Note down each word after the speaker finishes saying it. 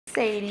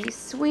Sadie,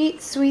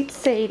 sweet, sweet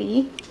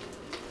Sadie.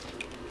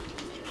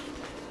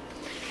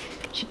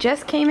 She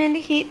just came into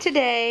heat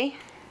today,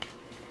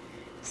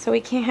 so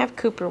we can't have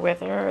Cooper with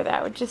her, or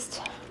that would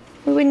just,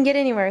 we wouldn't get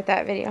anywhere with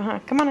that video, huh?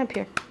 Come on up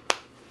here.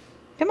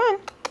 Come on.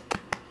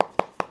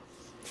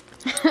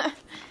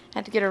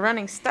 Had to get a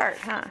running start,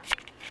 huh?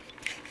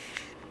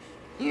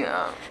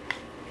 Yeah.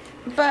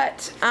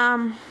 But,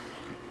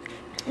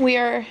 we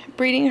are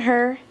breeding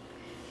her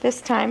this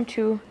time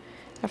to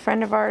a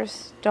friend of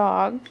ours'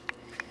 dog.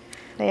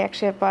 They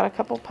actually have bought a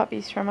couple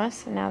puppies from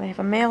us, and now they have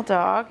a male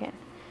dog, and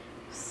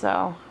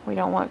so we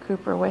don't want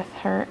Cooper with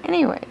her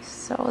anyways.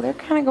 So they're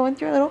kind of going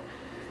through a little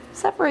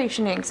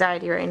separation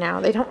anxiety right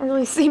now. They don't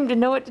really seem to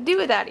know what to do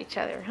without each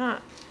other, huh?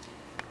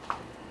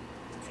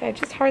 So I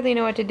just hardly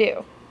know what to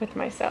do with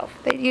myself.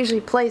 They usually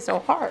play so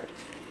hard.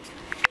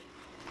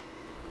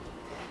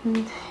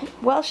 And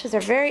Welshes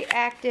are very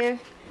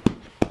active.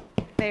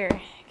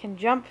 They can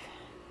jump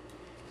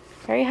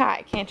very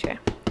high, can't you?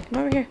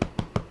 Come over here.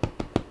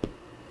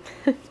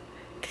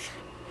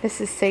 This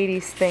is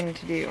Sadie's thing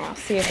to do. I'll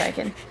see if I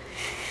can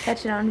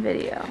catch it on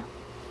video.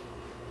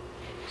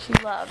 She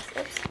loves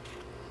it.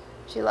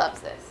 She loves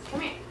this.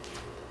 Come here.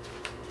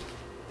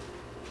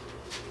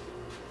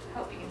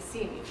 Hope you can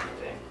see me through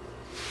there.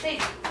 Sadie,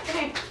 come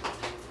here.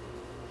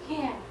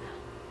 Yeah.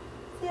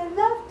 See, I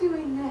love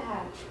doing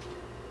that.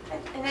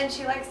 And then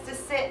she likes to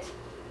sit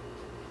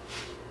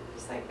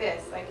just like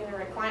this, like in a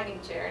reclining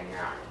chair in your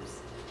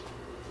arms.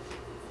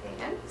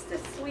 See, I'm just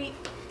a sweet,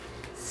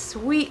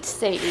 sweet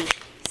Sadie.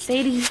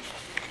 Sadie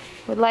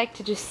would like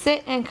to just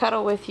sit and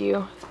cuddle with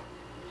you.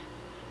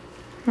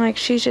 Like,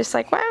 she's just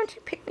like, why don't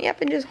you pick me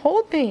up and just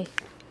hold me?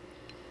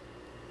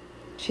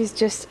 She's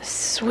just a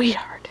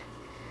sweetheart.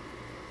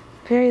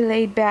 Very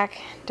laid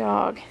back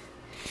dog.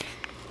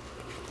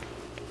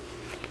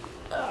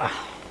 Ugh.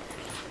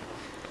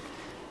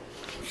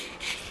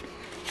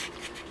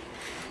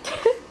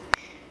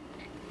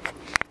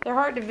 They're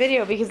hard to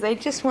video because they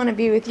just want to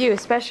be with you,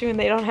 especially when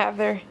they don't have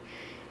their,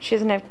 she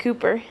doesn't have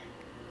Cooper.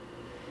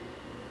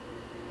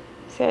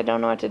 I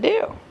don't know what to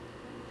do.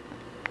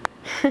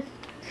 She's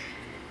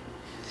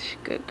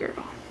a good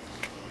girl.